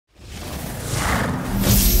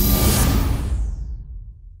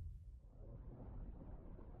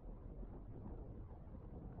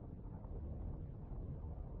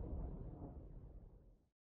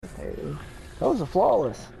was a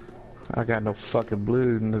flawless. I got no fucking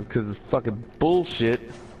blue because it's fucking bullshit.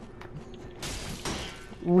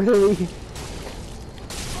 Really?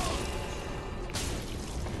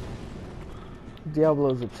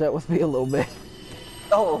 Diablo's upset with me a little bit.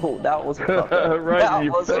 Oh, that was fucked up. Right that in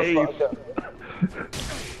your was face. a fuck up.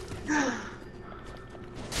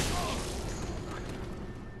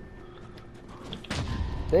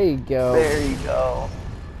 There you go. There you go.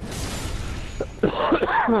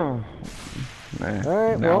 Man,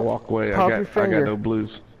 Alright, now well, walk away. pop I your got finger. no blues.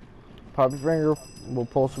 Pop your finger, we'll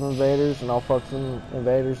pull some invaders, and I'll fuck some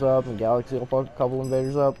invaders up, and Galaxy will fuck a couple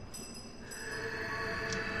invaders up.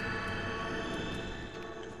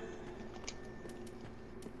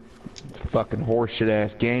 Fucking horseshit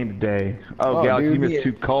ass game today. Oh, Oh, Galaxy, dude, you missed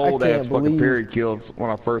two cold I ass can't fucking believe- period kills when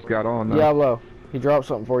I first got on. Though. Diablo, he dropped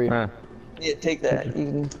something for you. Huh. Yeah, take that. You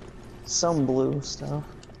can some blue stuff.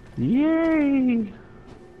 Yay!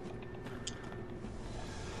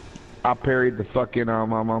 I parried the fucking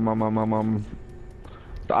the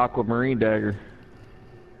aquamarine dagger.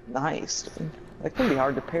 Nice. Dude. That can be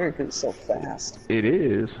hard to parry because it's so fast. It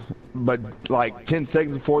is, but like 10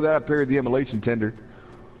 seconds before that, I parried the immolation tender.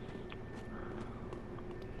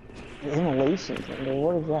 The immolation tender,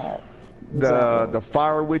 what is that? The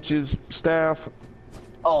fire witch's staff.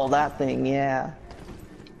 Oh, that thing, yeah.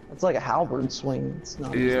 It's like a halberd swing. It's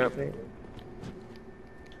not. Yeah.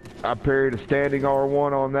 I parried a standing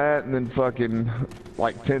R1 on that, and then fucking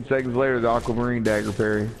like 10 seconds later, the aquamarine dagger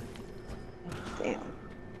parry. Damn.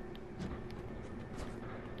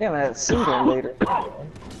 Damn, that single invader.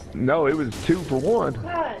 No, it was 2 for 1.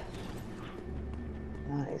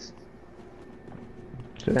 Nice.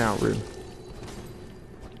 Sit down, Rude.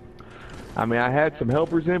 I mean, I had some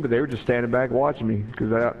helpers in, but they were just standing back watching me because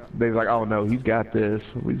they was like, "Oh no, he's got this.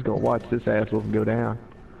 We just gonna watch this asshole go down."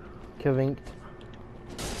 Kavink.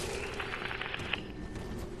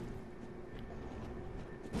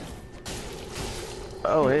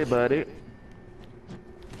 Oh, hey, buddy.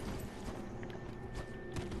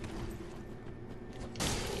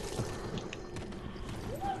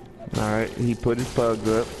 All right, he put his pugs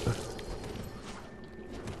up.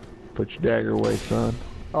 Put your dagger away, son.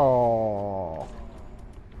 Oh.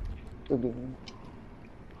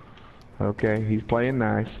 Okay, he's playing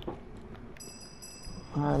nice.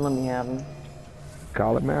 Alright, let me have him.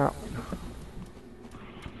 Call him out.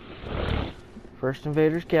 First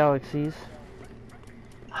invaders, Galaxies.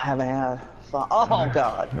 I haven't had fun. Oh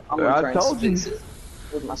god. I'm gonna try I told and you. fix it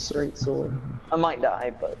with my straight sword. I might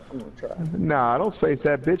die, but I'm gonna try. Nah, don't face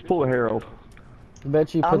that bitch. Pull a Herald. I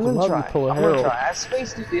bet you I'm put them gonna up and try. pull a I'm gonna Herald. try. I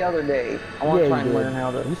spaced it the other day. I want to try and learn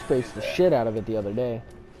how to. You spaced the shit out of it the other day.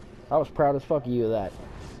 I was proud as fuck of you of that.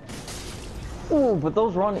 Ooh, but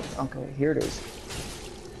those running. Okay, here it is.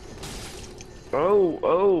 Oh,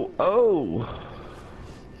 oh, oh.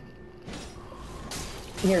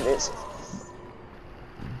 Here it is.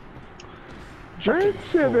 Drinks,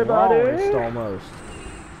 everybody. Flawless, almost.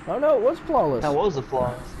 Oh no, it was flawless. That was a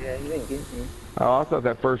flawless. Yeah, you didn't get me. Oh, I thought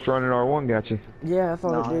that first run in R1 got you. Yeah, I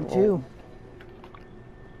thought No, it did it too. won't.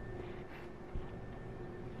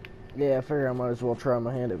 Yeah, I figure I might as well try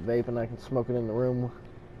my hand at vaping. I can smoke it in the room.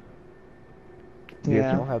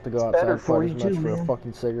 Yeah. I don't have to go It's better outside for quite you as much too, for a man.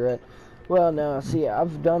 fucking cigarette. Well, no, see,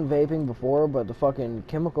 I've done vaping before, but the fucking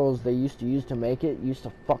chemicals they used to use to make it used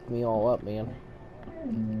to fuck me all up, man.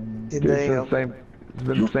 Did Dude, they? it's been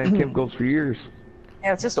the same chemicals for years.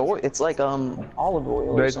 Yeah, it's just oil. It's like olive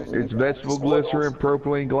oil or something. It's like that. vegetable Just oils. glycerin,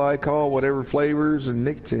 propylene glycol, whatever flavors, and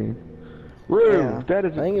nicotine. Rude, Yeah. that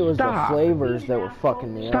is I think it was stop. the flavors that were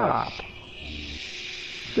fucking me up. Stop.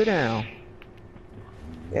 Sit down.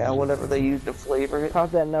 Yeah, whatever they use to flavor it.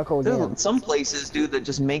 Pop that knuckle again. Dude, some places do that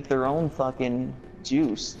just make their own fucking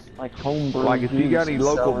juice, like homebrew. Like if you got any juice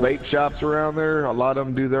and local sell it. vape shops around there, a lot of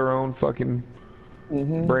them do their own fucking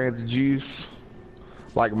brands of juice.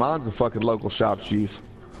 Like mine's a fucking local shop's juice.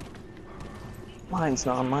 Mine's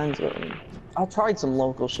not. Mine's I tried some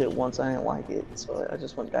local shit once. I didn't like it, so I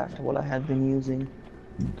just went back to what I had been using.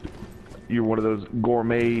 You're one of those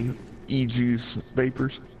gourmet e-juice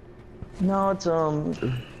vapors. No, it's I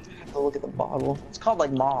have to look at the bottle. It's called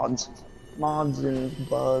like Mods and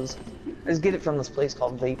Buzz. I just get it from this place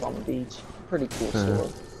called Vape on the Beach. Pretty cool store.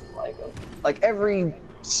 Like every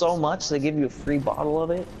so much they give you a free bottle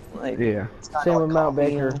of it. Like Yeah. it's kinda Same like with Mount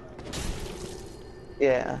coffee, you Baker. know?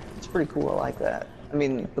 Yeah, it's pretty cool. I like that. I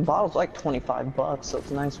mean, the bottle's like $25, so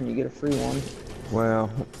it's nice when you get a free one. Well,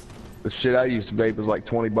 the shit I used to vape was like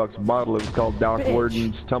 20 bucks a bottle. It was called Doc Bitch.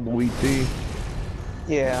 Worden's Tumbleweed Tea.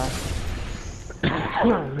 Yeah.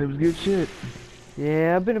 It was good shit.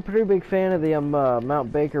 Yeah, I've been a pretty big fan of the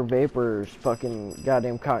Mount Baker Vapors fucking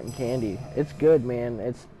goddamn cotton candy. It's good, man.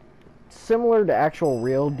 It's similar to actual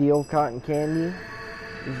real deal cotton candy.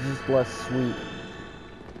 It's just less sweet.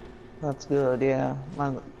 That's good, yeah.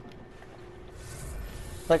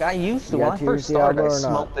 Like I used to You when I got yours, first started, I Diablo, or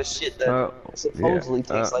not? smoked this shit that supposedly yeah.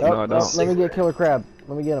 tastes like. No, Oh, I no, don't. let me get Killer Crab.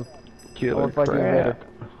 Let me get him. I Killer wanna fight the invader.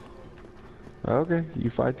 crab. Okay, you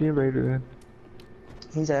fight the invader then.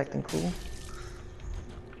 He's acting cool.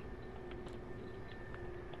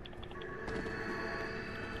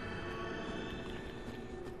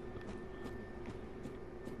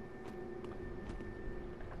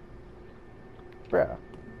 Bruh.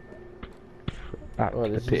 Out What,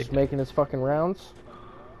 to is the he just pit. making his fucking rounds?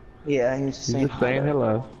 Yeah, he's just He's saying. just saying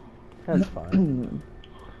hello. That's fine.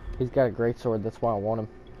 He's got a great sword, that's why I want him.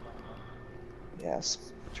 Yes.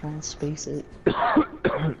 Try and space it.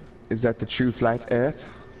 Is that the true flat Earth?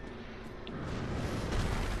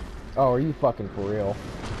 Oh, are you fucking for real?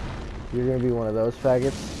 You're gonna be one of those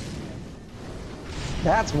faggots?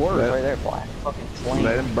 That's worse right there, Black. Fucking flame.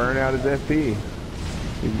 Let him burn out his FP.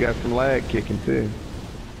 He's got some lag kicking too.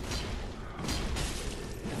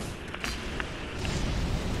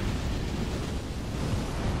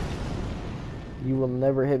 You will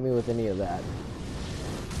never hit me with any of that.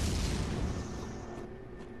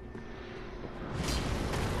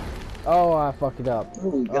 Oh, I fucked it up.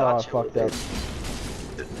 Ooh, Oh, I gotcha fucked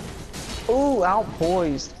with up. it. Ooh,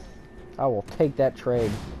 outpoised. I will take that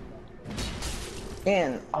trade.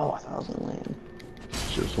 And, oh, I thought I was gonna land.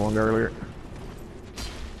 Should've swung earlier.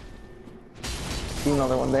 See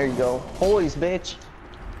another one, there you go. Poise, bitch.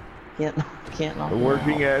 Can't knock him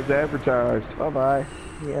Working out. as advertised. Bye-bye.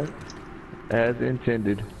 Yeah. As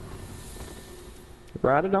intended.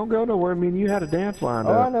 Ryder, don't go nowhere. I mean, you had a dance lined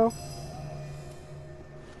Oh, up. I know.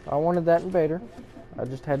 I wanted that invader. I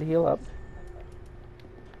just had to heal up.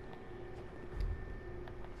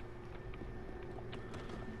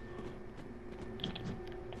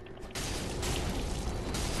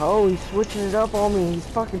 Oh, he's switching it up on me. He's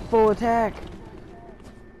fucking full attack.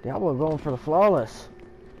 Diablo going for the flawless.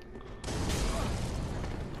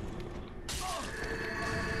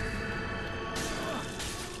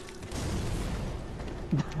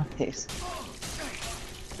 Nice.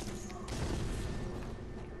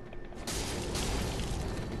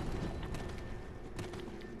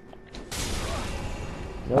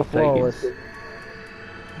 No I'll take it. flawless.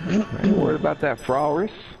 I ain't worried about that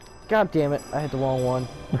flawless. God damn it, I hit the wrong one.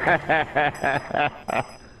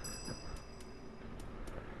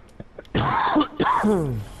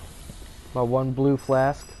 My one blue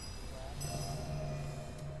flask.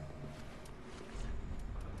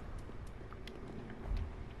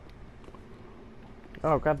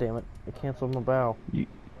 Oh, god damn it. It canceled my bow.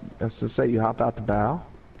 That's to say, you hop out the bow.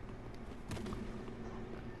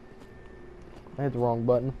 I hit the wrong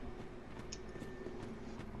button.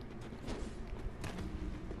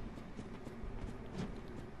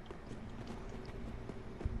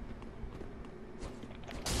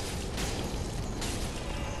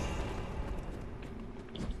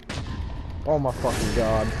 Oh my fucking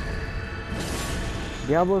god.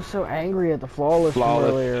 Diablo's so angry at the flawless from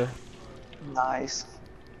earlier. Nice.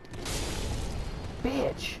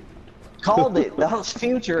 Bitch! Called it. That was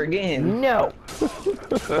future again. No!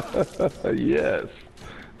 Yes.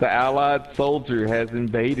 The allied soldier has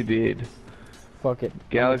invaded it. Fuck it.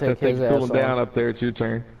 Galaxy, I think cooling down up there. It's your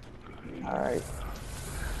turn. Alright.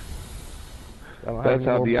 That's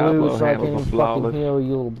how Diablo so I handles can't a flawless. fucking heal, you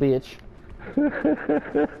little bitch.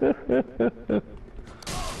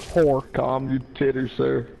 Whore. Calm your titter,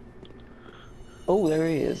 sir. Oh, there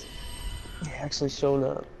he is. He actually showed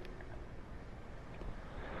up.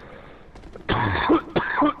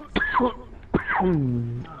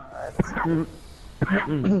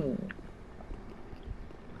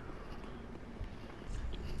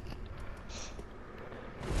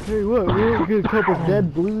 Hey, what? We didn't get a couple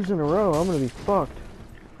dead blues in a row. I'm gonna be fucked.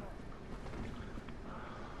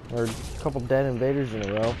 Or a couple dead invaders in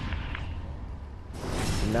a row.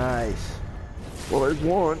 Nice. Well, there's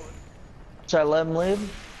one. Should I let him live?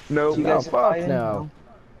 Nope. You No, guys fuck fighting? no.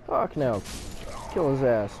 Fuck no. Kill his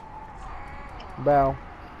ass. Bow.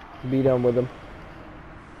 Be done with him.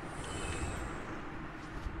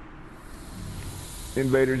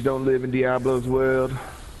 Invaders don't live in Diablo's world.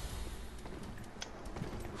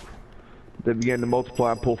 They begin to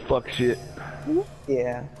multiply and pull fuck shit.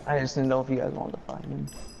 Yeah. I just didn't know if you guys wanted to fight him.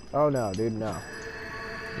 Oh no, dude, no.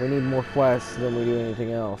 We need more flasks than we do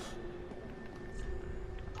anything else.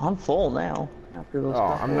 I'm full now. After those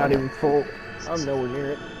Oh, I'm not even full. I'm nowhere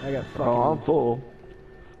near it. I got fucking... Oh, I'm full.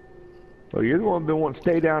 Well, you're the one that wants to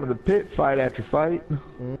stay down in the pit fight after fight.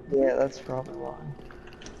 Yeah, that's probably why.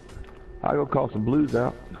 I'll go call some blues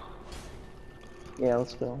out. Yeah,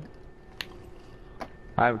 let's go.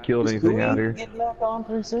 I haven't killed Is anything Gooey out here. getting back on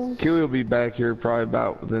pretty soon? Kiwi will be back here probably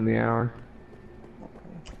about within the hour.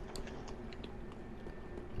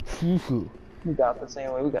 Fufu. We got this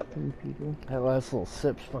anyway. We got 3 people. That last little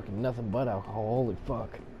sip's fucking nothing but alcohol. Holy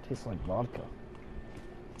fuck. Tastes like vodka.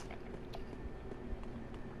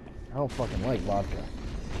 I don't fucking like vodka.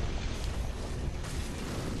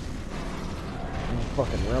 I'm a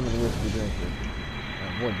fucking rum and whiskey drinker. I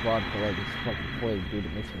avoid vodka like it's fucking plague, dude.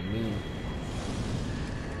 It makes me mean.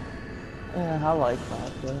 Yeah, I like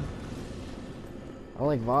vodka. I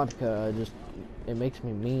like vodka, it makes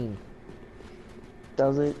me mean.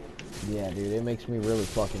 Does it? Yeah, dude, it makes me really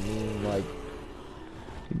fucking mean, like...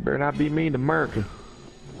 You better not be mean to America.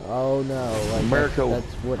 Oh no, like America, that's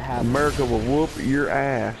what happens. America will whoop your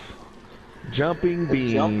ass. Jumping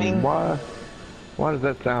bean. Jumping? Why does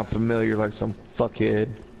that sound familiar like some fuckhead?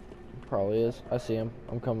 Probably is. I see him.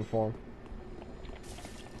 I'm coming for him.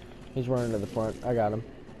 He's running to the front. I got him.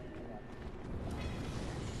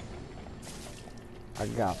 I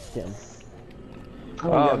got him.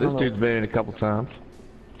 Oh, this dude's been in a couple times.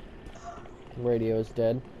 Radio is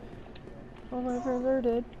dead. All my friends are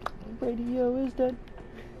dead. Radio is dead.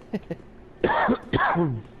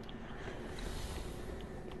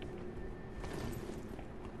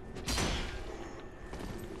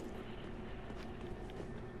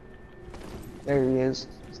 There he is.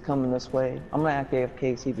 He's coming this way. I'm gonna act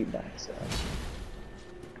AFK, see if he backs up.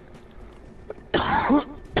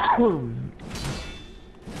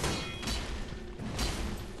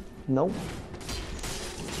 Nope.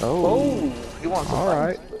 Oh, he wants to all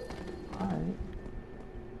right. Alright.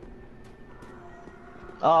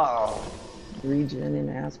 Oh, regen and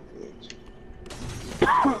ass bitch.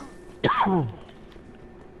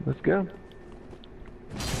 Let's go.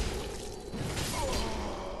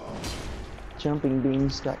 Jumping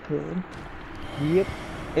beams got killed. Yep.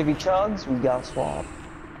 If he chugs, we gotta swap.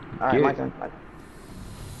 Alright, my turn.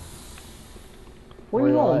 Where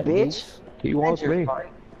you y'all going, at, bitch? Deeks? He wants me.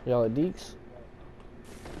 Y'all at Deeks?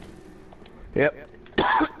 Yep.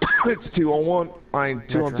 It's 2-on-1. I ain't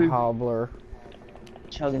 2-on-2. Hobbler.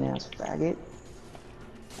 Chugging ass faggot.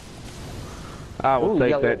 I will Ooh, take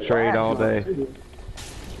got a that little trade flash all on day. it, too.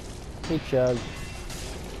 He chugged.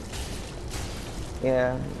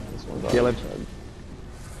 Yeah, this one's Kill already him.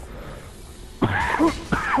 chugged.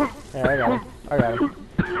 Yeah, I got him. I got him.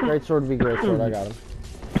 Great sword v great sword. I got him.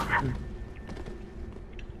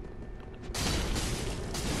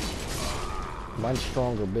 Mine's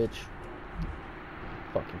stronger, bitch.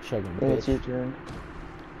 Fucking chugging, Yeah, it's your bitch. turn.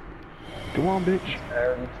 Come on, bitch. I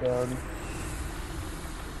already chugged.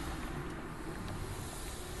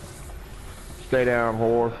 Stay down,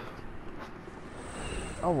 whore.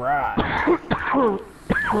 All right.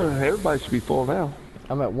 Everybody should be full now.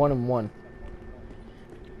 I'm at 1 and 1.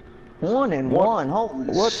 1 and What? 1. Holy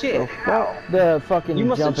What shit! the fuck? The fucking You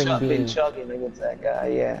must have jumping been bean. chugging against that guy.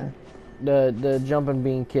 Yeah. The jumping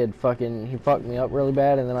bean kid fucking, he fucked me up really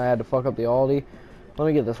bad, and then I had to fuck up the Aldi. Let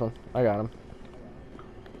me get this one. I got him.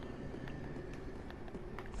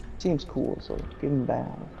 Seems cool, so give him back.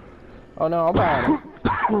 Oh no, I'll buy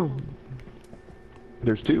him.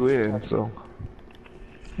 There's 2 in, so.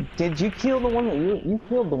 Did you kill the one that you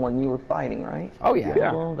killed the one you were fighting, right? Oh yeah.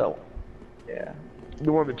 Yeah. Well, no. Yeah.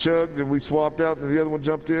 The one that chugged and we swapped out and the other one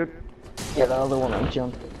jumped in? Yeah, the other one I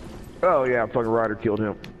jumped. Oh yeah, fucking Ryder killed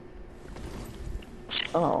him.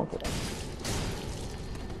 Oh, okay.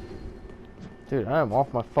 Dude, I am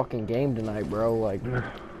off my fucking game tonight, bro. Like, Not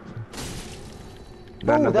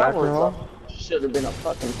Oh, enough that alcohol? should have been a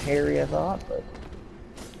fucking parry, I thought, but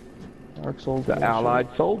Dark Souls. The Allied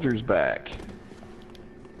soldier's back.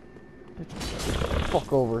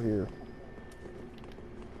 fuck over here.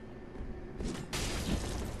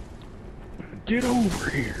 Get over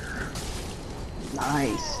here.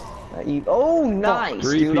 Nice. Oh, nice,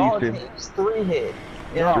 dude. All it 3-pieced him. takes 3 hit.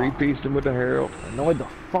 Yeah. 3-pieced him with the Herald. Annoyed the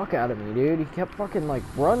fuck out of me, dude. He kept fucking like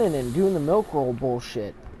running and doing the milk roll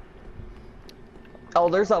bullshit. Oh,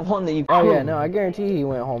 there's that one that you. Oh yeah, no, I guarantee he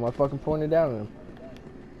went home. I fucking pointed down at him.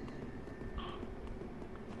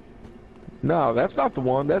 No, that's not the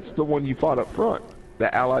one. That's the one you fought up front.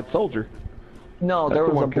 The Allied soldier. No, That's there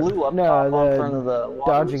the was a one blue up No, top on the front of the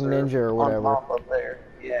dodging walls ninja or whatever. On top up there.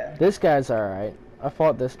 Yeah. This guy's alright. I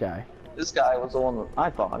fought this guy. This guy was the one that I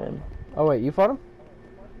fought him. Oh wait, you fought him?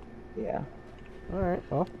 Yeah. Alright,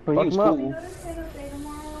 well, But fuck he was him up. cool.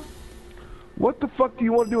 What the fuck do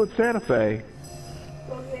you want to do in Santa Fe?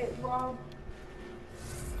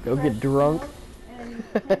 Go get drunk.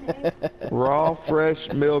 Raw fresh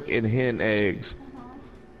milk and hen eggs.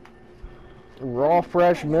 Raw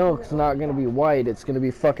fresh milk's not gonna be white, it's gonna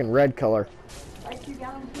be fucking red color.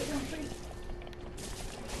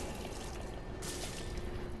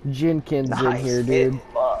 Jinkin's in here, dude.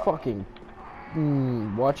 Fucking.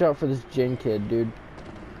 Watch out for this Jin kid, dude.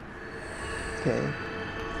 Okay.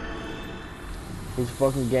 He's a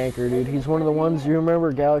fucking ganker, dude. He's one of the ones, you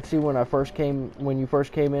remember Galaxy when you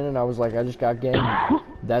first came in and I was like, I just got ganked?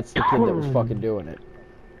 That's the kid that was fucking doing it.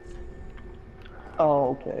 Oh,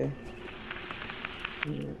 okay.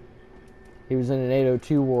 He was in an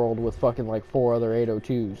 802 world with fucking like 4 other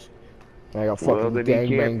 802s. And I got fucking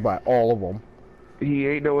gangbanged by all of them. He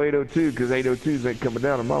ain't no 802 because 802s ain't coming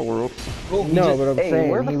down in my world. Well, no, but I'm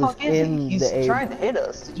saying where the he was fuck is in he? He's trying to hit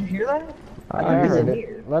us. Did you hear that? I heard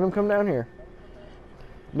it. Let him come down here.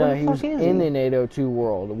 No, he was in an 802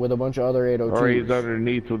 world with a bunch of other 802s. Or he's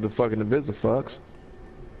underneath with the fucking Invisifucks.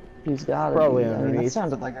 He's got to probably be. underneath. I mean, that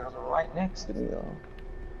sounded like it was right next to me though.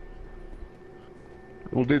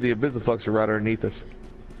 Well, dude, the Invisifucks are right underneath us.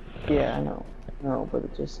 Yeah, I know. No, but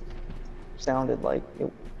it just sounded like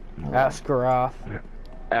it. Askaroth.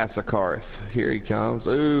 Asakarth. Here he comes.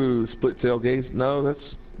 Ooh, split tail gaze. No,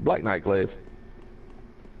 that's Black Knight Glaive.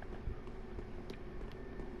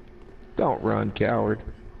 Don't run, coward.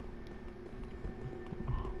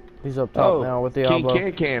 He's up top now with the elbow.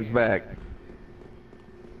 King Can's back.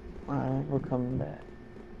 Alright, we're coming back.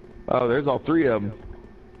 Oh, there's all 3 of them.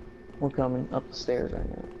 We're coming up the stairs right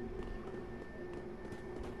now.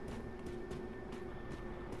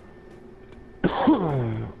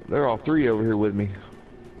 They're all 3 over here with me.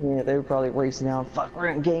 Yeah, they were probably racing out. Fuck,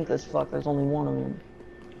 we're gonna gank this. Fuck, there's only one of them.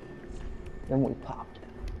 Then we popped it.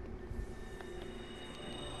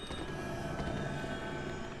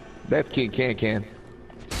 That's King Can.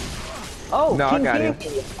 Oh, no, King I got him.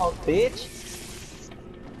 You punk bitch.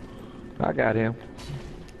 I got him.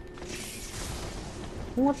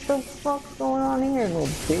 What the fuck's going on here, little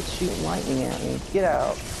bitch shooting lightning at me? Get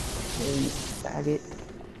out, you faggot.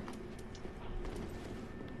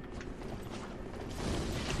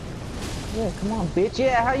 Yeah, come on, bitch.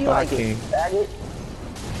 Yeah, how you like it, faggot?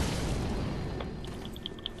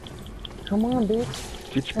 Come on,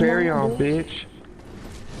 bitch. Get your parry on, bitch.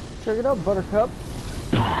 Check it out, Buttercup.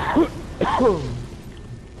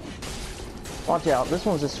 Watch out, this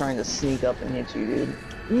one's just trying to sneak up and hit you, dude.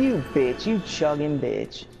 You bitch, you chugging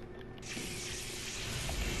bitch.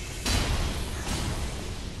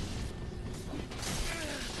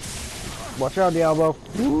 Watch out, Diablo.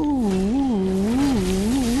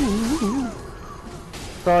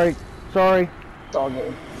 Sorry. It's all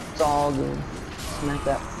good. It's all good. Smack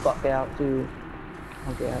that fuck out, too.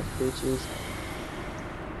 Okay, ass bitches.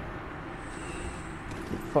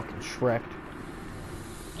 Fucking Shrek.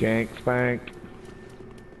 Jank, spank.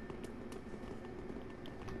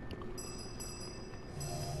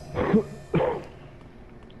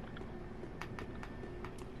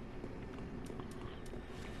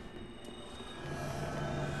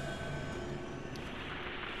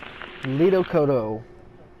 Lido Kodo.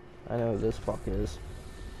 I know who this fuck is.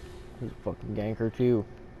 He's a fucking ganker too.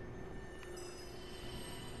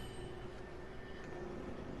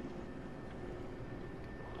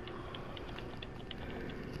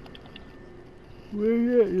 Where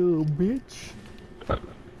you at, you little bitch?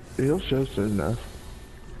 He'll show soon enough.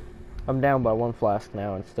 I'm down by 1 flask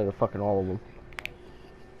now instead of fucking all of them.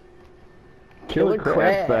 Killer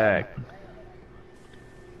Crab's back.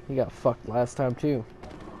 He got fucked last time too.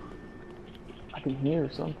 I can hear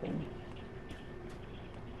something.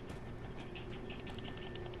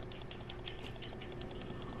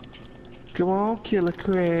 Come on, Killer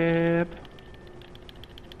Crab.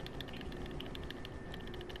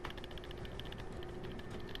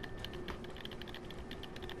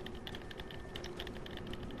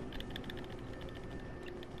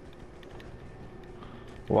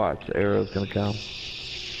 Watch, the arrow's gonna come.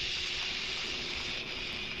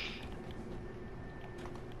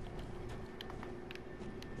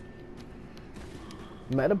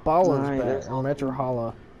 Metabola's Alright, back, or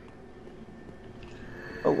Metrohala.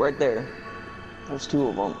 Oh, right there. There's 2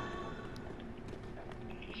 of them.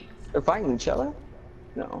 They're fighting each other?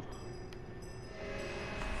 No.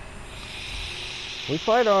 We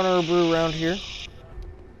fight honor brew around here.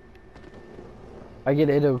 I get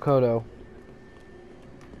Ido Kodo.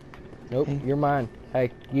 Nope, Hey. you're mine.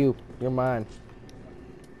 Hey, you're mine.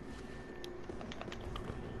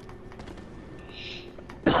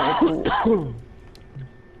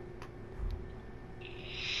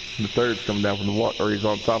 The third's coming down from the water, or he's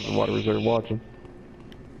on top of the water reserve watching.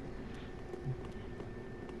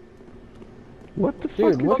 What the fuck?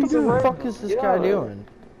 Dude, what is he the doing? fuck is this guy doing?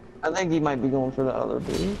 I think he might be going for the other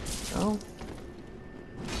dude. No?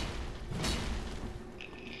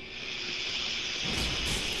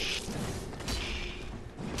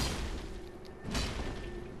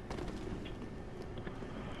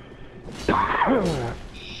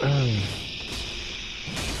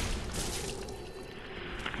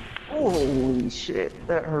 Holy shit,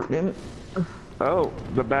 that hurt him. Oh,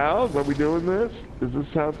 the bows? Are we doing this? Is this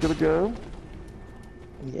how it's gonna go?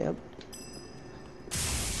 Yep.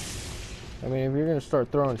 I mean, if you're gonna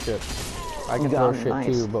start throwing shit, I can You throw got him, shit nice.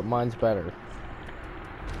 too, but mine's better.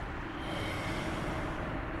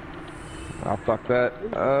 Oh, fuck that.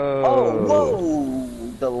 Oh,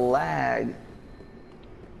 whoa! The lag.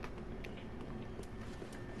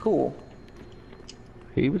 Cool.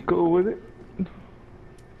 He was cool with it.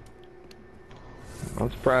 I'm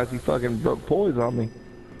surprised he fucking broke poise on me.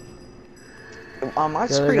 On my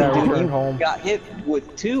The other screen, guy dude, returned you home. got hit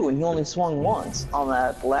with 2 and he only swung once on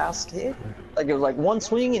that last hit. Like it was like one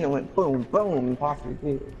swing and it went boom, boom, and popped your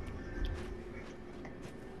dude.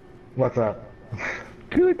 What's up?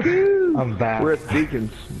 Coo-coo! I'm back. We're at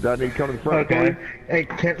Deacons. Do I need to come to the front, Okay. please?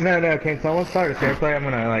 Hey, can someone start a ShareFactory? I'm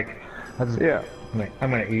gonna like, Yeah.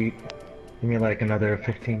 I'm gonna eat. Give me like another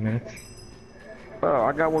 15 minutes. Oh,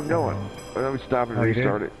 I got one going. Let me stop and Oh, you did?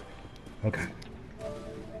 restart it. Okay.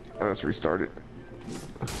 Let's restart it.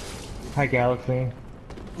 Hi, Galaxy.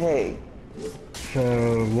 Hey,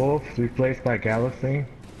 So, Wolf replaced by Galaxy?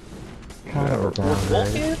 Kind of a Wolf bummer.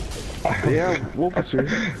 here? Yeah, Wolf is here.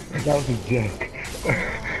 That was a joke.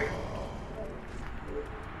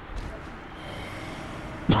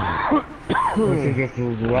 This is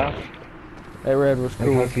just left. Hey, Red was Like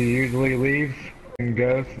cool. how she usually leaves and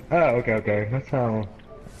goes. Oh, okay. That's how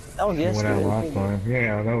That was she went out last yesterday. time.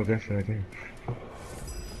 Yeah, that was yesterday too.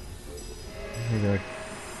 Maybe like,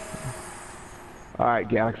 Alright,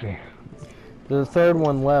 Galaxy. The third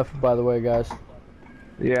one left, by the way, guys.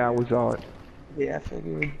 Yeah, we saw it. Yeah, I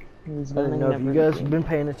figured. He was I didn't running know if you guys everything. have been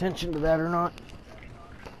paying attention to that or not.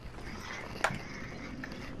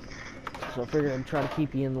 So I figured I'd try to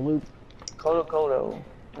keep you in the loop. Kodo.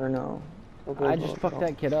 Or no. I just fucked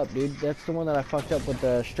that kid up, dude. That's the one that I fucked up with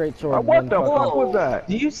the straight sword. Oh, what and the fucking- fuck was that?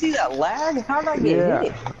 Do you see that lag? How did I get Yeah.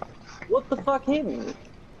 hit? What the fuck hit me?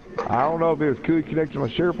 I don't know if it was cooey connected to my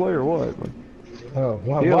share play or what. But oh,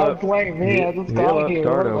 why Heal up. blame me? I just Heal got up, here.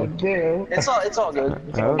 start What over. did I do? It's all good. It's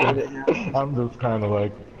all good. It happened. I'm just kind of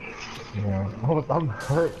like, you know, I'm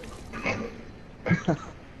hurt.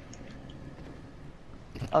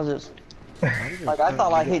 I was just like, I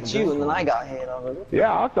thought I hit you and then I got hit. I was like,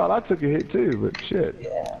 yeah, I thought I took a hit too, but shit.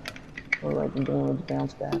 yeah. Or like the door would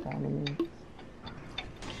bounce back on me.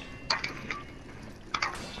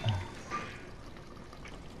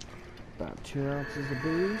 About 2 ounces of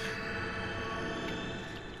booze.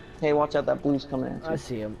 Hey, watch out, that blue's coming at I you.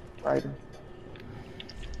 see him. Right?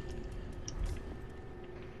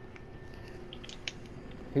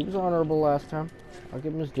 He was honorable last time. I'll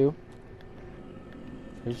give him his due.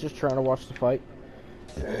 He's just trying to watch the fight.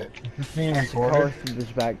 Is this being recorded? Carth was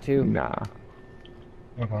back too. Nah.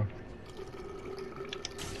 Okay.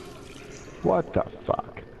 What the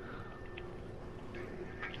fuck?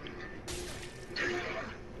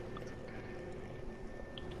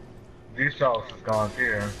 These sauce is gone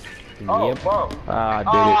too. Yep. whoa.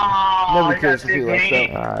 Ah, Nobody you cares got if he left me.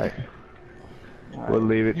 though. Alright. We'll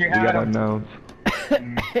leave it. You We had got him. unknowns.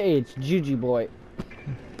 Hey, it's Juji boy.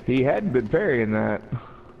 He hadn't been parrying that.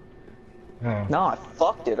 Oh. No, I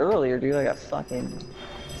fucked it earlier, dude. I got fucking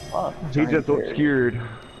fucked. He just obscured.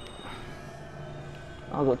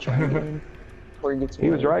 I'll go try again. Before he gets He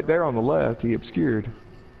was away. right there on the left. He obscured.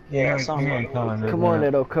 Yeah, he something ain't telling us Come on, that.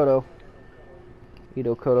 Edo Kodo.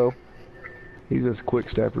 Edo Kodo. He's just quick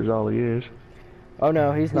stepper is all he is. Oh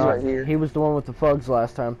no, he's not. right here. He was the one with the fugs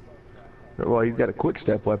last time. Well, he's got a quick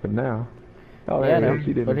step weapon now. Oh, Yeah, I there know, he is.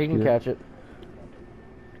 He didn't but he can obscure. catch it.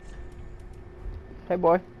 Hey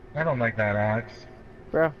boy, I don't like that axe.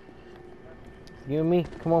 bro. You and me,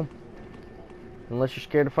 come on. Unless you're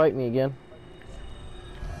scared to fight me again.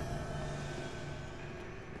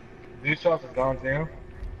 These sauce is gone too.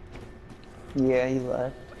 Yeah, he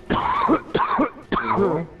left.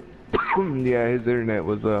 Yeah, his internet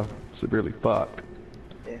was severely fucked.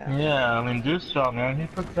 Yeah. Yeah, I mean, Deuce Shot, man, he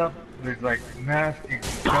puts up these like nasty,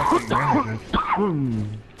 disgusting images.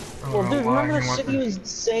 Well, dude, remember the shit he was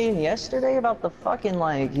saying yesterday about the fucking,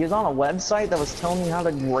 like, he was on a website that was telling you how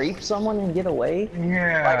to rape someone and get away?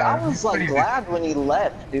 Yeah. Like, I was, he's like, pretty- glad when he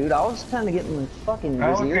left, dude. I was kind of getting, like, fucking I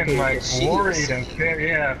was getting irritated like with shit he was worried saying. and scared,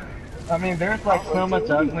 yeah. I mean, there's like so much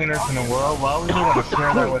ugliness in the world. Why would you want to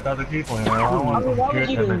share that with other people? You know, I want some why would good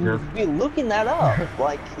you even images. be looking that up?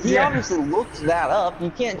 Like, he Yeah. obviously looked that up. You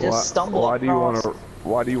can't just stumble Why do you want across. to?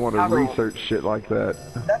 Why do you want to research shit like that?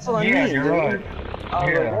 That's what I Yeah, mean, you're dude. right. I was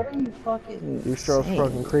like, Yeah. what are you fucking You show saying?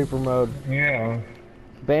 fucking creeper mode. Yeah.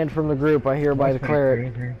 Banned from the group, I hereby That's declare pretty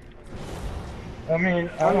it. crazy. I mean,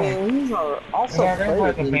 I mean, these are also yeah, there's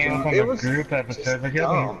like a players, ban from it the was group episode. Like,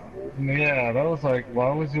 dumb. yeah, that was like,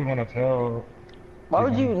 why would you want to tell? Why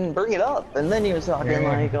would you even bring it up? And then he was talking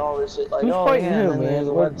like all this shit, like, Who's oh fighting yeah, who, and then there's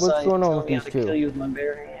a man? What's website going on telling with me how these to two? kill you with my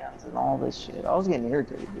bare hands and all this shit. I was getting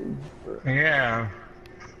irritated, dude. Yeah.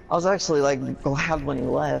 I was actually like glad when he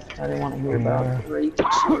left. I didn't want to hear about the rape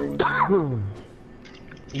and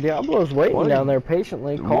shit. Diablo's waiting One of down these- there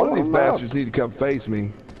patiently. One Call of these him up. bastards need to come face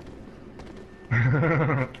me.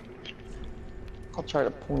 I'll try to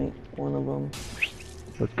point one of them.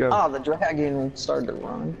 Let's go. Ah, the dragon started to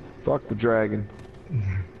run. Fuck the dragon.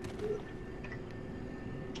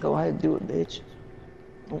 Go ahead, do it, bitch.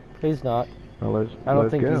 He's not. Well, let's, I don't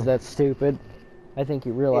let's think go. he's that stupid. I think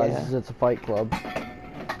he realizes it's a fight club.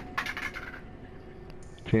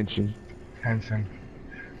 Tension. Henson.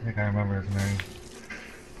 I think I remember his name.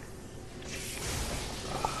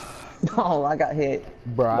 Oh, I got hit.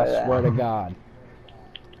 Bruh, I But, swear to God.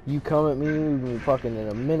 You come at me fucking in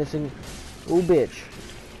a menacing... Ooh, bitch.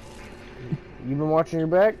 You been watching your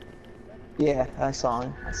back? Yeah, I saw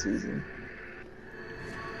him. I see him.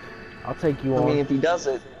 I'll take you I on. mean, if he does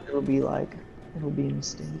it, it'll be like, it'll be a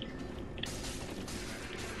mistake.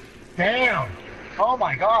 Damn! Oh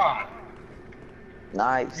my god!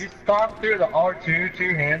 Nice. You stopped through the R2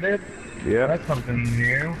 two-handed? Yeah. That's something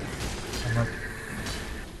new. I must...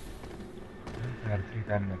 I gotta keep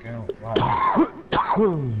that in the account. Wow.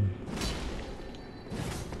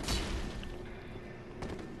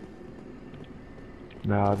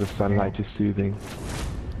 Nah, the sunlight is soothing.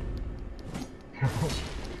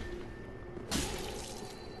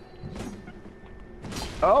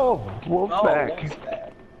 Oh, wolf's Oh, back. that's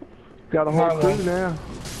bad. Got a whole Hello. crew now.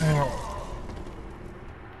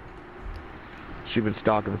 She been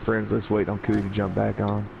stalking the friends list, waiting on Cootie to jump back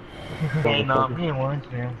on. Hey, no, me and Warren's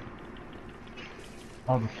man.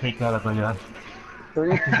 I'll just take that as a yes.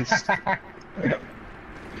 Three piece.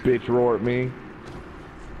 Bitch roar at me.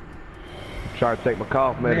 Try to take my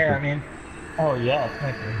cough medicine. Yeah, I mean, oh yes,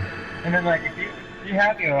 thank you. And then like, if you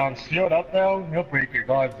have your shield up though, he'll break your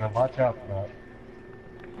guards, so watch out for that.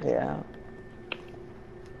 Yeah.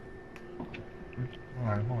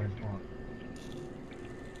 Alright, hold on.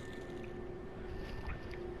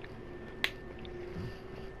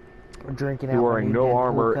 We're drinking out You're my wearing new no Deadpool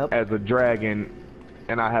armor cup. as a dragon,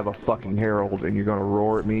 and I have a fucking herald, and you're gonna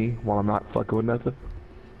roar at me while I'm not fucking with nothing?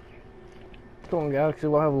 Come on, Galaxy,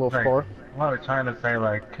 we'll have a little Like, spar. I was trying to say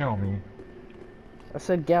like, kill me. I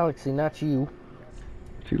said Galaxy, not you.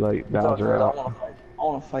 Too late, It's all Bowser good. out. I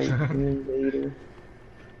wanna fight the invader.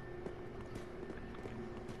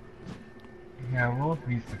 Yeah, Wolf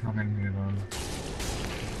needs to come in here though.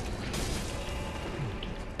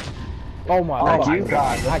 Oh my, Oh fucking my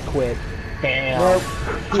God. I quit. Damn. Nope.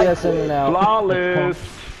 Yes, in and out. Flawless!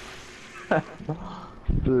 Oh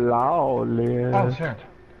Flawless. shit.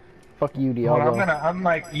 Fuck you, Well, Diablo. I'm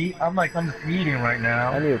just eating right I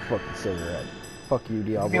now. need a fucking cigarette. Fuck you,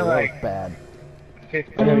 Diablo. feel That like- was bad.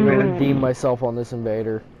 15 I gotta go minutes. redeem myself on this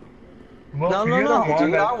invader. Well, No, you're the one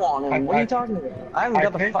dude, that- I want him. What are you talking about? I haven't I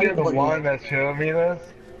got the think fight you're the button one yet. that showed me this.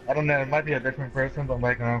 I don't know, it might be a different person, but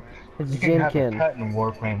like, It's you can have a Jinkin. pet in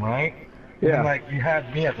Warframe, right? Yeah. And like, you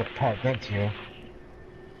had me as a pet, didn't you?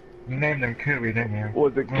 You named him Cooey, didn't you?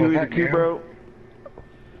 Was it Was Cooey the that you? Cubro?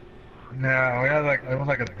 No, we had like, it was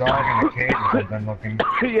like a dog in a cage or something looking.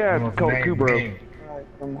 Yeah, It was it's called named Cubro. me. Alright,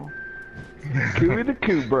 come on. Cooey the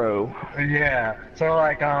Cubro. Yeah, so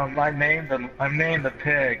like, I named the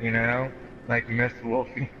pig, you know? Like Miss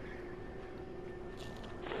Wolfie.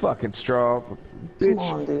 Fucking straw. Bitch,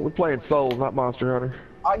 on, dude. we're playing Souls, not Monster Hunter.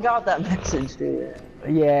 I got that message, dude.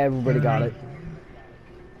 Yeah, everybody got it.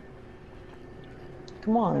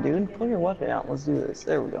 Come on, dude. Pull your weapon out. Let's do this.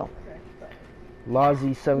 There we go.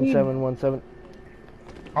 Lazy7717.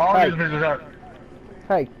 All Hey. these bitches are.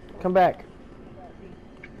 Hey, come back.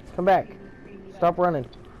 Come back. Stop running.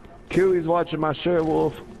 Cooey's watching my show,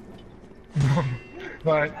 Wolf.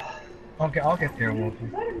 But, okay, I'll get there, Wolfie.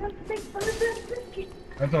 I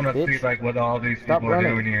just want to Bitch. see like what all these Stop people are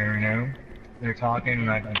running. doing here, you know? They're talking and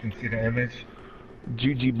I can see the image.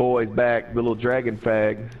 GG Boy's back, the little dragon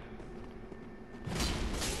fag.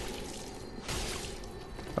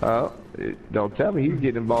 Oh, don't tell me he's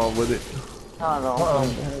getting involved with it. I don't know.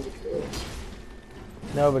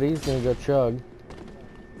 No, but he's gonna go chug.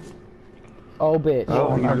 Oh, bitch.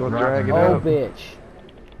 Oh, he's gonna drag it Oh, up. bitch.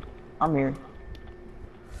 I'm here.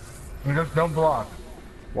 We just don't block.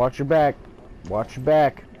 Watch your back. Watch your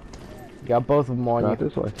back. You got both of them on Not you.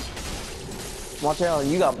 this way. Watch out,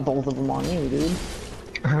 you got both of them on you, dude.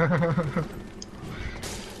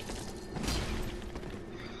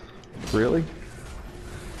 Really?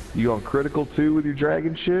 You on critical too with your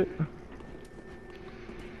dragon shit?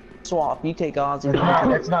 Swap, you take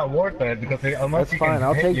Ozzy. It's not worth it because unless That's you fine, can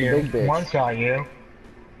I'll hit take the you, big bitch. one-shot you,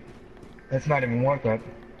 it's not even worth it.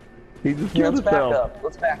 He just Yeah, killed let's back himself. up.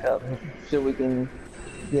 Let's back up so we can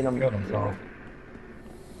get him. Killed himself.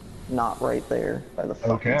 Not right there by the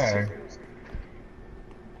fucking Okay. stairs.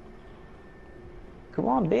 Come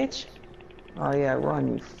on, bitch. Oh yeah,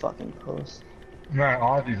 run, you fucking puss. Man,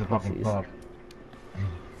 Ozzy's a fucking Jeez. pup.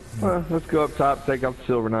 Well, let's go up top, take out the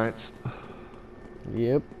Silver Knights.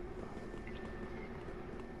 Yep.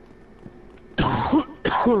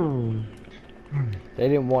 They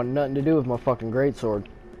didn't want nothing to do with my fucking greatsword.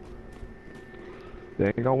 They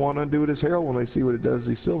ain't gonna want to do it as Herald when they see what it does to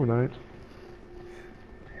these Silver Knights.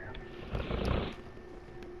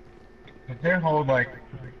 But their whole, like,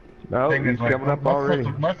 No, thing he's is like, coming up already.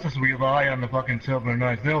 let's just rely on the fucking Silver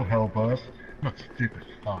Knights, they'll help us. That's stupid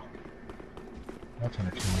stuff. That's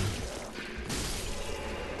gonna kill me.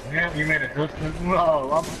 Yeah, you made it.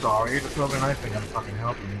 No, I'm sorry, the Silver Knights ain't gonna fucking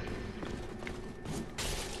help me.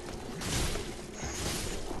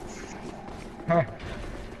 Huh.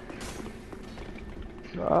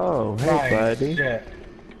 Oh, hey, Nice buddy. shit.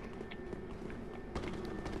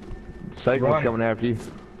 Second one's Run. coming after you.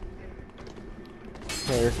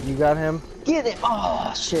 Here, you got him? Get it!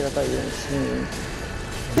 Oh shit, I thought you were gonna see me.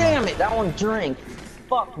 Damn it, that one drank.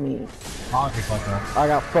 Fuck me. Ozzy's like that. I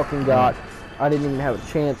got fucking got. I didn't even have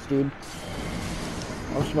a chance, dude.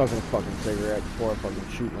 I'm smoking a fucking cigarette before I fucking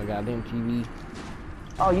shoot my goddamn TV.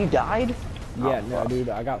 Oh, you died? Yeah, Oh, no, fuck. dude,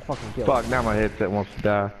 I got fucking killed. Fuck, now my headset wants to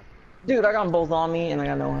die. Dude, I got them both on me and I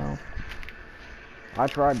got no health. I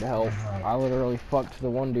tried to help. I literally fucked the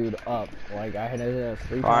one dude up. Like, I had a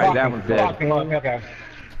 3 Alright, that one's dead. Fucking luck, okay.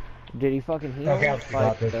 Did he fucking heal? Okay, Like,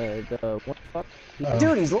 got this. the what the fuck?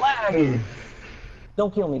 Dude, he's lagging!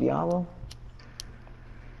 Don't kill me, Diablo.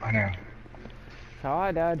 I know. That's how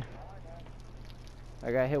I died.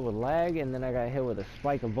 I got hit with lag, and then I got hit with a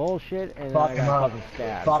spike of bullshit, and then I Fucking got up. fucking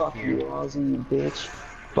stabbed. Fuck you, Ozzy, you bitch.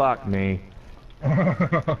 Fuck me.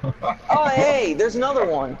 Oh, hey, there's another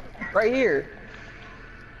one. Right here.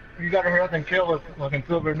 You gotta hurry up and kill this fucking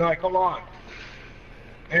Silver Knight, come on.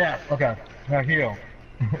 Yeah, okay. Now heal.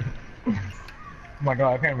 Oh my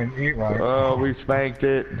god, I can't even eat right. Oh, we spanked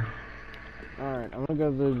it. Alright, I'm gonna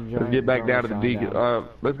go to the giant. Let's get back down to the Dark deacon. Down.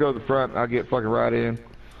 Let's go to the front. I'll get fucking right in.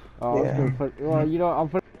 Oh, I was Yeah. gonna put. Well, you know, I'll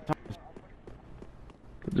put.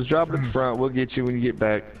 Just drop it in the front. We'll get you when you get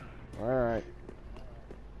back. Alright.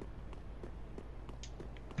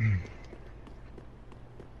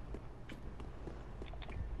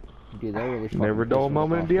 Dude, that really fucking Never a dull pissed me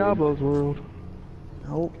moment in off, dude. Diablo's world.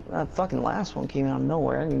 Nope, that fucking last one came out of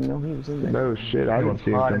nowhere. I didn't even know he was in there. No shit, I I didn't was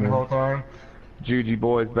see him hiding the come whole in. time. Juji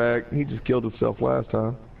boy's back. He just killed himself last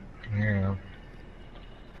time. Yeah.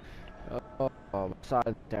 Oh,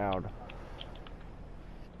 side down.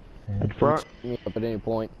 In front. Me up at any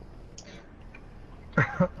point.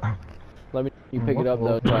 Let me you pick it up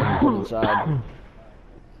though, so I can put it inside.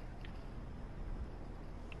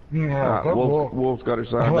 Yeah, good Wolf's got her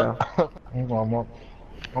side now.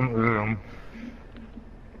 I'm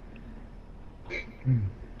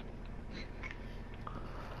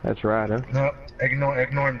That's right, huh? No,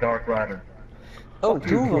 ignore Dark Rider. Oh,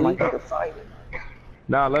 two of them I think are fighting.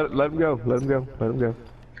 Nah, let him go. Let him go. Let him go.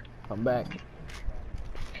 I'm back.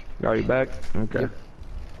 Are you back? Okay. Yep.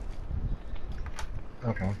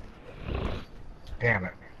 Okay. Damn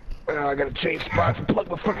it. I gotta change spots and plug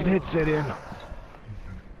my fucking headset in.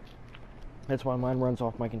 That's why mine runs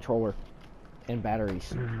off my controller and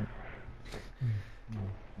batteries.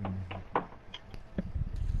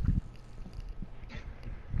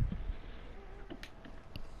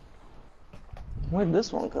 Where'd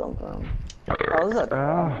this one come from? Oh, this is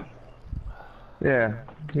a Yeah,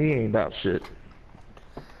 he ain't about shit.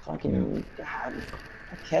 fucking god.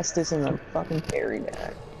 I cast this in a fucking parry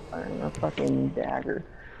dagger. Or in a fucking dagger.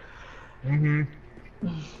 Mm-hmm.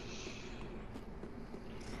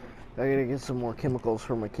 I gotta get some more chemicals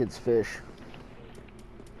for my kids' fish.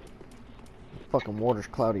 Fucking water's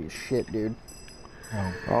cloudy as shit, dude.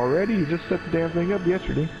 Already? You just set the damn thing up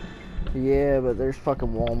yesterday. Yeah, but there's fucking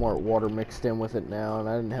Walmart water mixed in with it now, and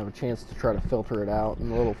I didn't have a chance to try to filter it out.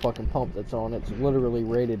 And the little fucking pump that's on it's literally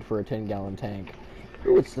rated for a 10-gallon tank.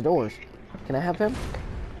 Ooh, it's the doors. Can I have him?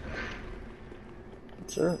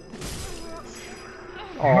 Sure.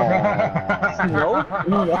 Aww. Nope.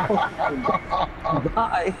 No.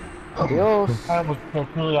 Bye. Adios. I almost took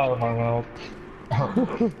food out of my mouth.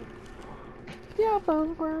 Yeah,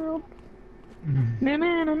 fun world. Na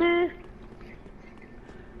na na na.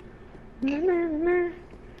 Na na na.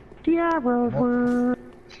 Diablo world.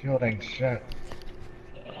 Shield ain't shit.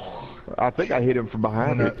 I think I hit him from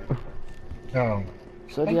behind it. No.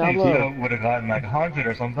 So I think Diablo. would have gotten like 100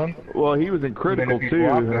 or something. Well, he was in critical Even if he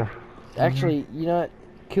blocked too. it. Actually, you know what?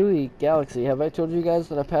 Kui Galaxy, have I told you guys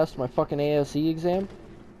that I passed my fucking AOC exam?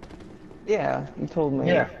 Yeah, you told me.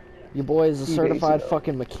 Yeah. Your boy is a 2 days certified ago.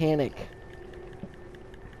 fucking mechanic.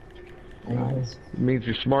 Nice. It means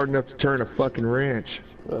you're smart enough to turn a fucking wrench.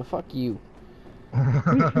 Fuck you.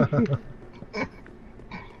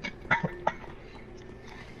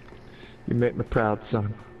 You make me proud,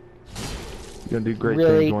 son. You're gonna do great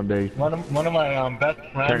Really? things one day. One of my best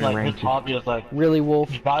friends, Turning like his wrenches. hobby is like Really, Wolf?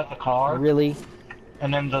 he buys a car Really?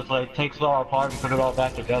 and then just like takes it all apart and put it all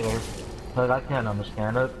back together. Like I can't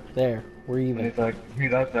understand it. There. We're And even. he's like he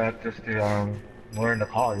does that just to learn the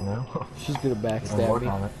car, you know. She's gonna And backstab work me.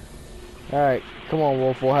 on it. Alright, come on,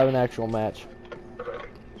 Wolf. We'll have an actual match.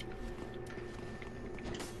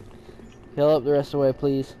 Heal up the rest of the way,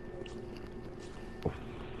 please.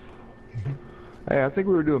 Hey, I think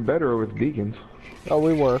we were doing better with Deacons. Oh,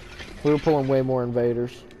 we were. We were pulling way more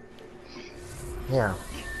invaders. Yeah.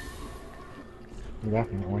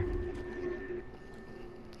 Definitely.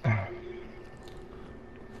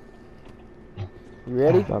 You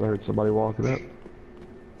ready? I thought I heard somebody walking up.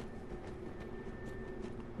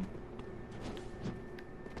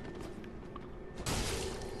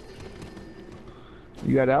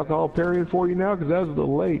 You got alcohol parrying for you now? Because that was a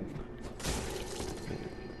little late.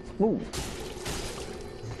 Ooh.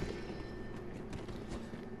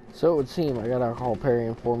 So it would seem I got alcohol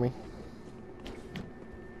parrying for me.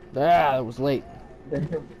 Ah, that was late.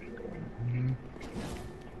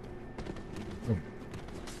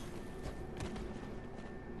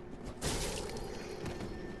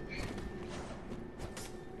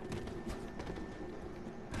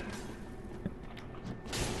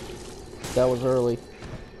 That was early.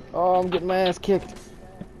 Oh, I'm getting my ass kicked.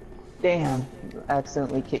 Damn.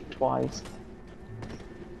 Accidentally kicked twice.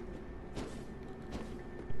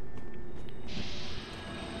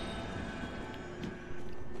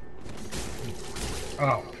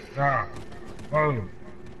 Oh. Ah. Oh.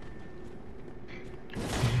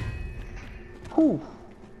 Whew.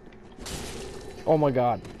 Oh my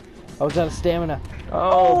god. I was out of stamina.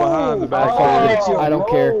 Oh, behind the back. Fuck you it. I don't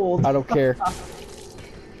care. rolled. I don't care.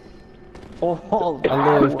 Oh,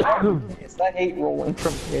 I lived. yes, I hate rolling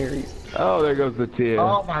from parries. Oh, there goes the tear.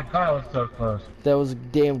 Oh my god, I was so close. That was a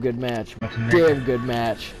damn good match. That's amazing. Damn good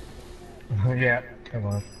match. Yeah, come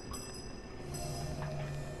on.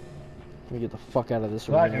 Let me get the fuck out of this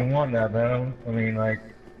Glad you arena. won that, man. I mean, like,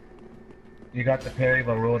 you got the parry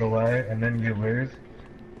but rolled away, and then you lose.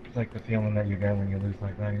 It's like the feeling that you get when you lose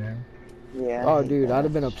like that, you know? Yeah. Oh, dude, I'd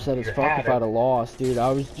have been upset as You fuck had if I'd have lost, dude. I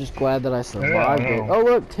was just glad that I survived Yeah, I it. know. Oh,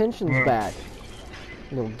 look, tension's Yeah. back.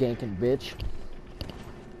 Little ganking bitch.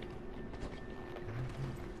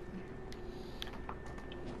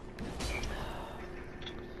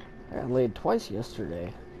 I got laid twice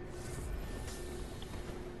yesterday.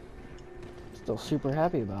 Still super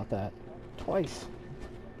happy about that. Twice.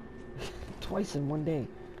 Twice in one day.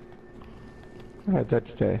 Alright, that's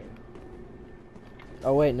okay.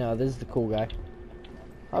 Oh wait, no, this is the cool guy.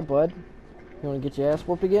 Hi, bud. You wanna get your ass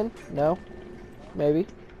whooped again? No? Maybe.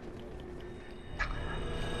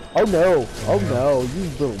 Oh no! Oh no, you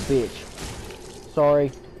little bitch.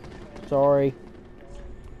 Sorry. Sorry.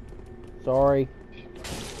 Sorry.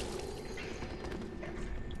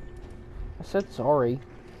 I said sorry.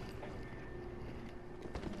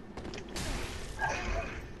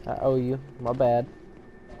 I owe you. My bad.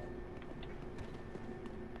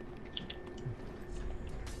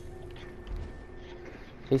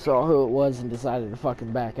 He saw who it was and decided to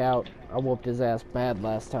fucking back out. I whooped his ass bad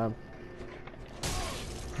last time.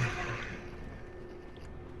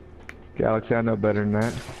 Galaxy, I know better than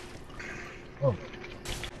that. Oh.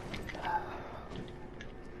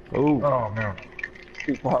 Oh, Oh, man.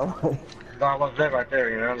 Too far away. That was it right there,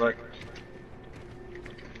 you know? Like,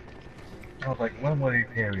 I was like, when would he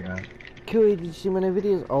parry that? Kui, did you see my new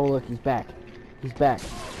videos? Oh look, he's back. He's back.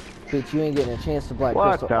 Bitch, you ain't getting a chance to black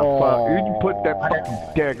what the crystal. fuck? You put that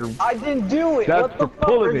fucking dagger. I didn't do it. That's what the for fuck?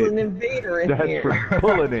 pulling There's it. an invader in That's here. for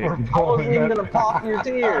pulling it. I wasn't even gonna pop your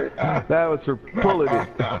tear. That was for pulling it.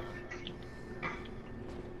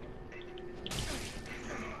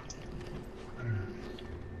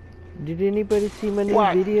 Did anybody see my new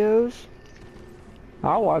What? videos?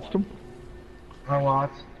 I watched them. I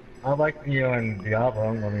watched. I like you and Diablo.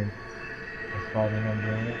 I mean, it's fighting him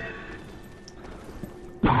doing it.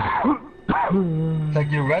 It's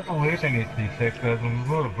like your resolution needs to be fixed because it's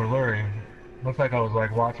a little blurry. Looks like I was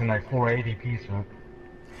like watching like 480p stuff.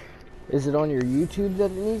 Is it on your YouTube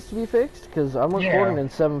that it needs to be fixed? Because I'm recording in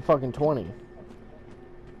 720.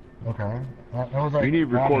 Okay. That was like You need to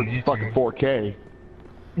record fucking 4K.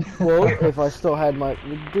 Well, if I still had my...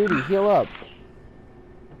 Duty, heal up.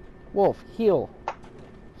 Wolf, heal.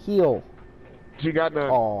 Heal. You got the...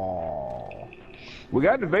 Aww. We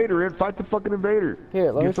got an invader in. Fight the fucking invader.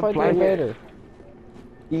 Here, let me fight the invader.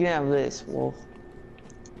 You can have this, Wolf.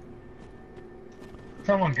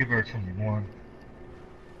 Someone give her some warm.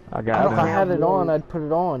 I got it. If I had it on, I'd put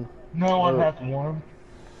it on. No one has warm.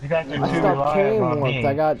 You got the I stopped carrying warmth.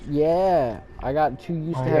 I got too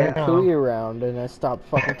used to having Cooey around, and I stopped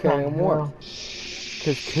fucking carrying warmth.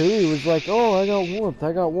 Because Cooey was like, oh, I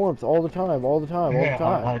got warmth all the time, all the time.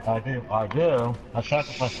 I do. I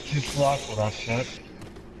sacrificed 2 slots for that shit.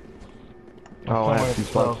 Oh, I have 2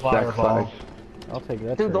 slots sacrifice. I'll take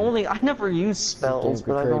that. Dude, I never use spells,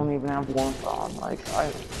 but I don't even have warmth on. Like,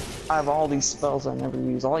 I have all these spells I never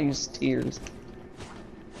use. All I use is tears.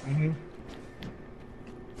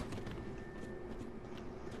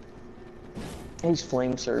 I use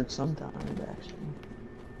flame surge sometimes, actually.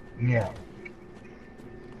 Yeah.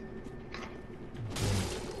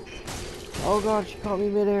 Oh god, she caught me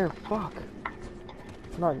midair. Fuck.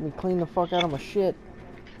 Knocked me clean the fuck out of my shit.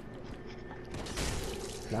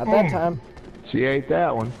 Not that time. She ate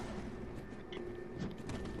that one.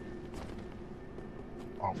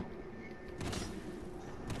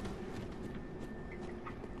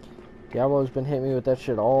 Diablo's been hitting me with that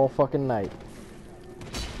shit all fucking night.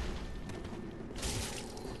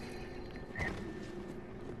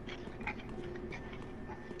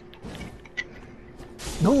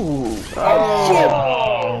 No! Oh,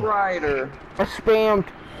 shit! Rider! I spammed.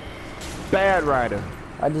 Bad rider.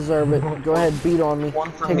 I deserve it. Go ahead, beat on me.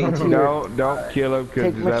 One for Take me. my tier. No, don't kill him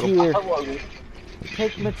because Take my tier. I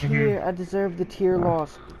Take my tier. I deserve the tier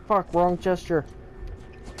loss. Fuck, wrong gesture.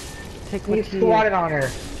 Take my You tier. squatted on her.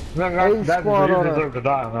 I didn't squat on her. deserve to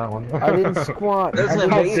die on that one. I didn't squat. There's I, an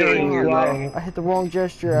didn't invader in here, squat. though. I hit the wrong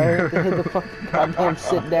gesture. I had to hit the fucking goddamn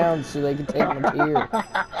sit down so they can take my tier.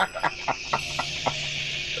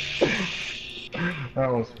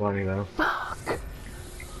 That was funny though. Fuck.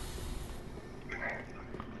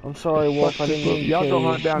 I'm sorry, Wolf. I didn't mean to Y'all kill go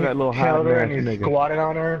hunt you. down that little high Killed her and ass you nigga. squatted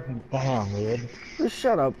on her. Damn, dude. Just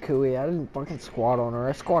shut up, Cooey. I didn't fucking squat on her.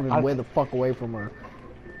 I squatted way the fuck away from her.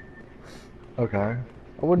 Okay.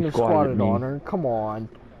 I wouldn't have squatted squatted me. on her. Come on.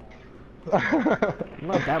 I'm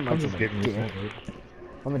not that much of a dick.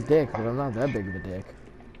 I'm a dick, but I'm not that big of a dick.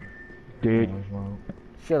 Dick.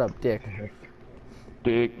 Shut up, dick.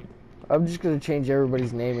 Dick. I'm just gonna change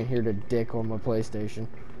everybody's name in here to Dick on my PlayStation.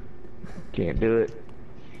 Can't do it.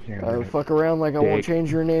 Fuck around like I won't Dick.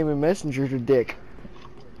 change your name in Messenger to Dick.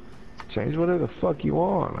 Change whatever the fuck you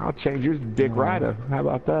want. I'll change yours to Dick Rider. How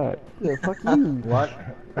about that? Yeah, fuck you. What?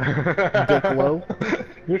 Dick Low.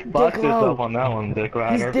 You fucked yourself on that one, Dick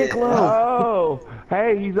Rider. He's Dick Low. Oh,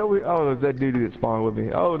 hey, he's over. Oh, that dude that spawned with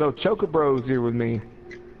me. Oh no, Chocobro's here with me.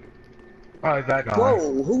 Oh, is that guy?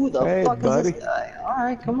 Whoa, who the Hey, fuck buddy. is this guy?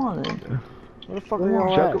 Alright, come on then. Where the fuck are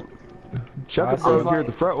y'all at? Chocobro's here at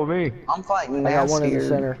the front with me. I'm fighting I got one in the Nastier.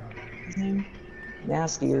 center.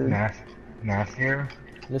 Nastier. Nastier?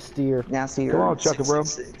 Nastier. Nastier. Come on, Chucka, bro.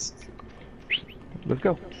 666. Let's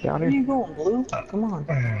go down Where here. you going, Blue? Come on.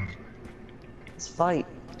 Let's fight.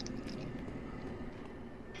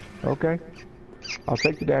 Okay. I'll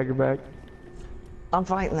take the dagger back. I'm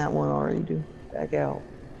fighting that one already, dude. Back out.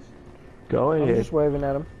 Go I'm ahead. just waving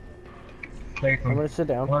at him. I'm gonna sit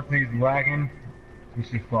down. Once he's lagging, you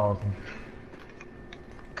see falls.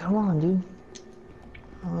 Come on, dude.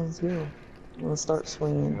 Oh, let's go. I'm gonna start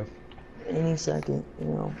swinging any second, you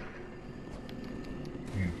know.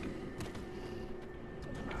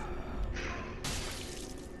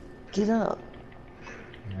 Get up.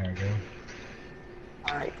 There you go.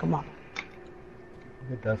 Alright, come on.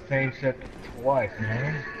 You did the same shit twice,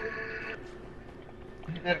 man.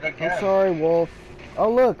 You did it again. I'm sorry, Wolf. Oh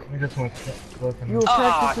look, We just went you were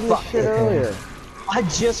practicing this shit earlier. I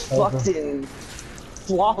just fucking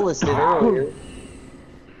flawlessed it earlier.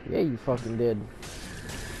 Yeah, you fucking did.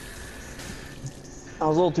 I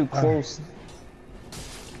was a little too close.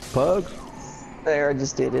 Pugs? There, I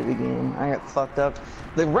just did it again. I got fucked up.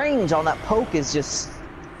 The range on that poke is just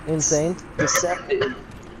Insane. deceptive.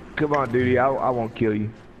 Come on, duty. I won't kill you.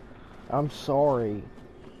 I'm sorry.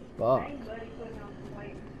 Fuck.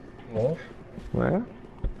 Wolf? Well,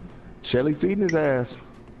 Shelly feeding his ass.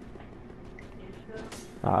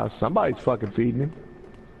 Somebody's fucking feeding him.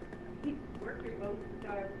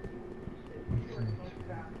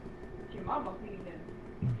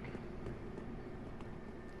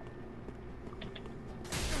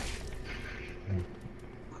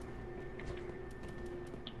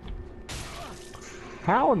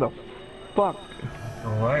 How in the fuck?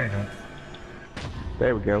 Oh, wait.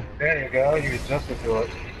 There we go. There you go, you adjusted to it.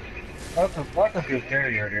 That's a good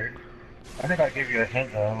carrier, dude. I think I gave you a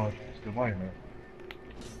hint though. Just a wait a minute.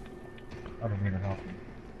 I don't mean to help you.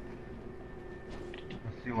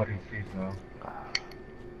 Let's see what he sees though.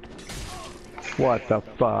 What the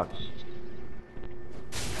fuck?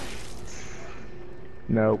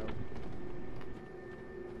 Nope.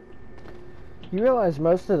 You realize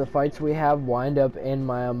most of the fights we have wind up in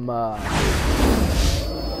my